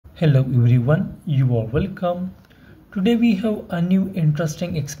Hello everyone, you are welcome. Today we have a new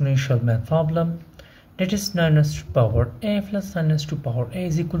interesting exponential math problem, that is 9 raised to power a plus 9 raised to power a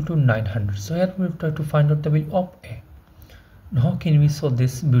is equal to 900. So here we will try to find out the value of a. Now how can we solve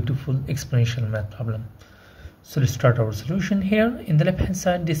this beautiful exponential math problem? So let's start our solution. Here in the left hand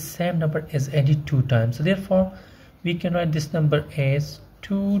side, this same number is added 2 times, so therefore we can write this number as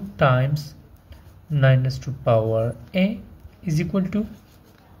 2 times 9 raised to power a is equal to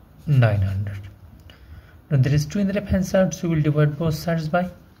 900. Now there is 2 in the left hand side, so we will divide both sides by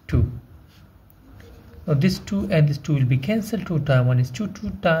 2. Now this 2 and this 2 will be cancelled. 2 times 1 is 2, 2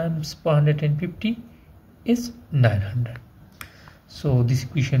 times 450 is 900. So this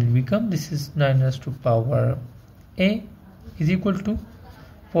equation will become, this is 9 raised to power a is equal to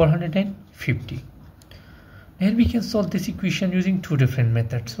 450. Here we can solve this equation using two different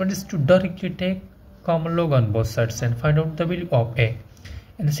methods. One is to directly take common log on both sides and find out the value of a.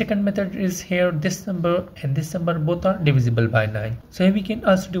 And the second method is here, this number and this number both are divisible by 9. So here we can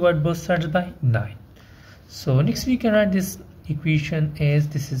also divide both sides by 9. So next we can write this equation as,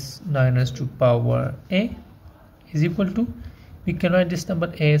 this is 9 raised to power a is equal to, we can write this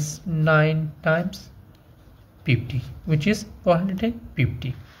number as 9 times 50, which is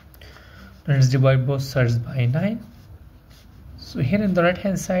 450. Now let's divide both sides by 9. So here in the right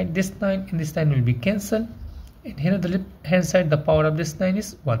hand side, this 9 and this 9 will be cancelled. And here on the left hand side, the power of this 9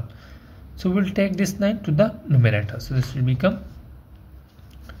 is 1. So we will take this 9 to the numerator. So this will become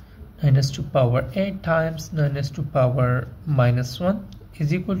 9 raised to power a times 9 raised to power minus 1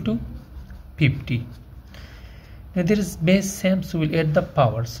 is equal to 50. Now there is base same, so we will add the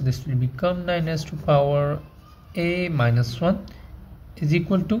power. So this will become 9 raised to power a minus 1 is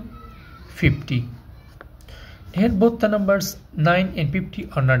equal to 50. Here both the numbers 9 and 50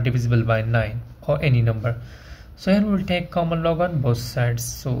 are not divisible by 9 or any number. So here we will take common log on both sides.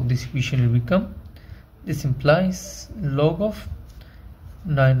 So this equation will become, this implies log of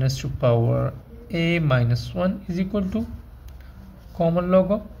 9 raised to power a minus 1 is equal to common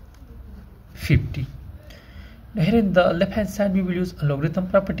log of 50. Now here in the left hand side, we will use a logarithm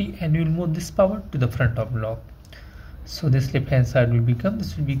property and we will move this power to the front of log. So this left hand side will become,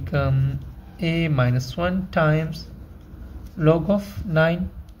 this will become a minus 1 times log of 9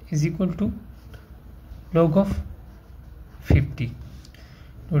 is equal to log of 50.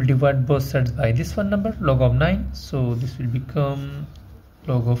 We will divide both sides by this one number, log of 9. So this will become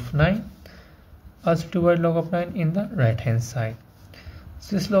log of 9. Also divide log of 9 in the right hand side.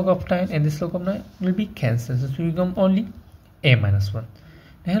 So this log of 9 and this log of 9 will be cancelled. So this will become only a minus 1.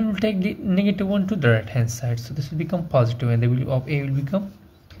 Now we will take the negative 1 to the right hand side. So this will become positive and the value of a will become,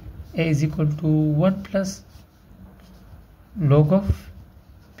 a is equal to 1 plus log of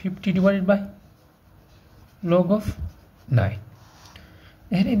 50 divided by log of 9.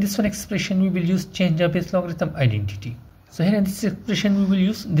 And in this one expression we will use change of base logarithm identity. So here in this expression we will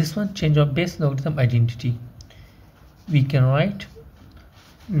use this one, change of base logarithm identity. We can write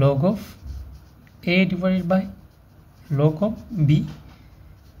log of a divided by log of b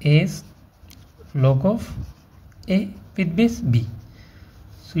as log of a with base b.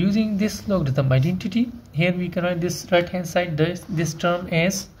 So using this logarithm identity, here we can write this right hand side, this term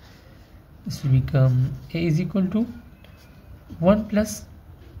as, this will become a is equal to 1 plus,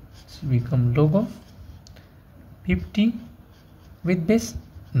 this will become log of 50 with base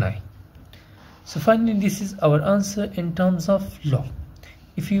 9. So finally this is our answer in terms of log.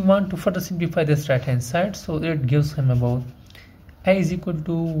 If you want to further simplify this right hand side, so it gives him about a is equal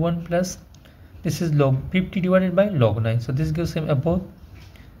to 1 plus, this is log 50 divided by log 9. So this gives him about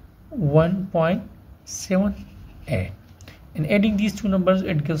 1.78. And adding these two numbers,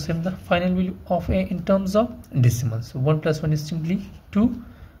 it gives him the final value of a in terms of decimals. So 1 plus 1 is simply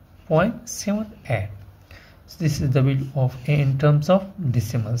 2.78. So this is the value of a in terms of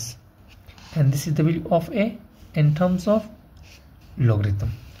decimals, and this is the value of a in terms of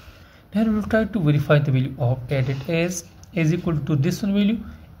logarithm. Now we will try to verify the value of a, that is equal to this one value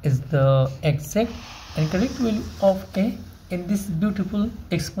is the exact and correct value of a in this beautiful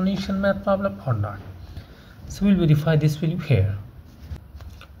exponential math problem or not. So we'll verify this value here.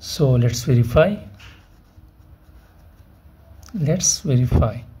 So let's verify.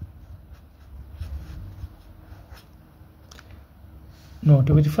 Now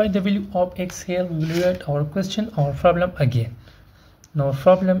to verify the value of x, here we will write our question, our problem again. Now our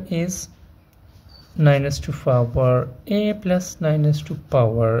problem is 9 raised to power a plus 9 raised to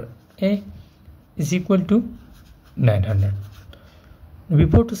power a is equal to 900.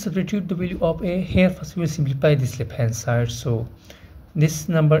 Before to substitute the value of a, here first we will simplify this left hand side. So this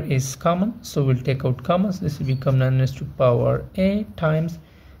number is common, so we'll take out commons. This will become 9 raised to power a times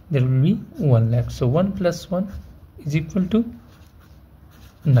there will be 1 left. So 1 plus 1 is equal to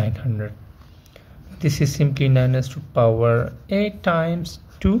 900. This is simply 9 raised to power a times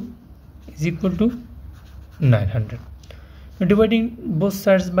 2 is equal to 900. Now dividing both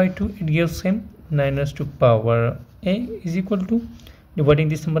sides by 2, it gives him 9 raised to power a is equal to, dividing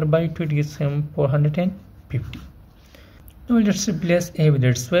this number by 2, it gives him 450. Now let's replace a with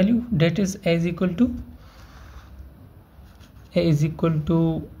its value, that is a is equal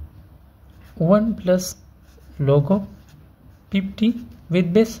to 1 plus log of 50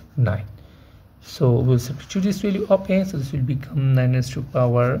 with base 9. So we'll substitute this value of a, so this will become 9 raised to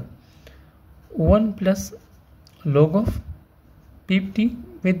power 1 plus log of 50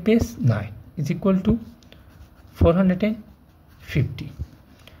 with base 9 is equal to 450.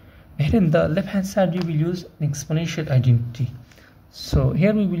 Here in the left hand side we will use an exponential identity. So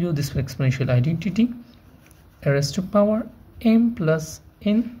here we will use this exponential identity, a raised to power m plus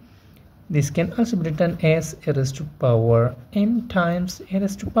n. This can also be written as a raised to power m times a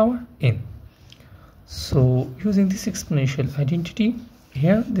raised to power n. So using this exponential identity,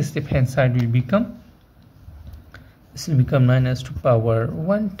 here this left hand side will become, this will become 9 raised to power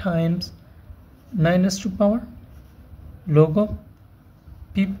 1 times 9 raised to power log of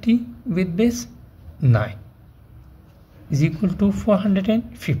 50 with base 9 is equal to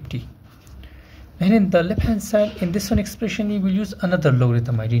 450. And in the left hand side, in this one expression, we will use another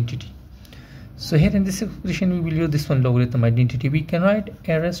logarithm identity. So here in this expression, we will use this one logarithm identity. We can write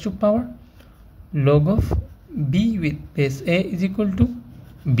a raised to power log of b with base a is equal to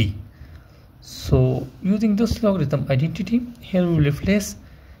b. So using this logarithm identity, here we will replace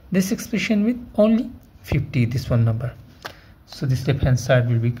this expression with only 50, this one number. So this left hand side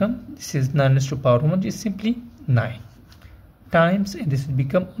will become, this is 9 raised to power 1, which is simply 9 times, and this will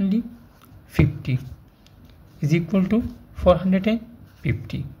become only 50 is equal to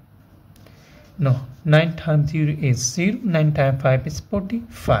 450. No, 9 times 0 is 0, 9 times 5 is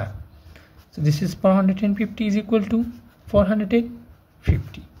 45. So this is 450 is equal to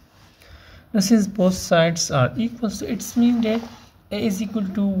 450. Now since both sides are equal, so it means that a is equal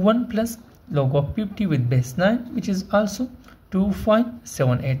to 1 plus log of 50 with base 9, which is also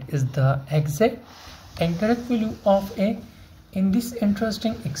 2.78 is the exact and correct value of a in this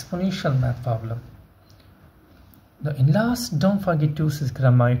interesting exponential math problem. Now in last, don't forget to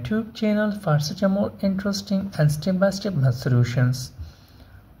subscribe my YouTube channel for such a more interesting and step-by-step math solutions.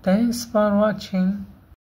 Thanks for watching.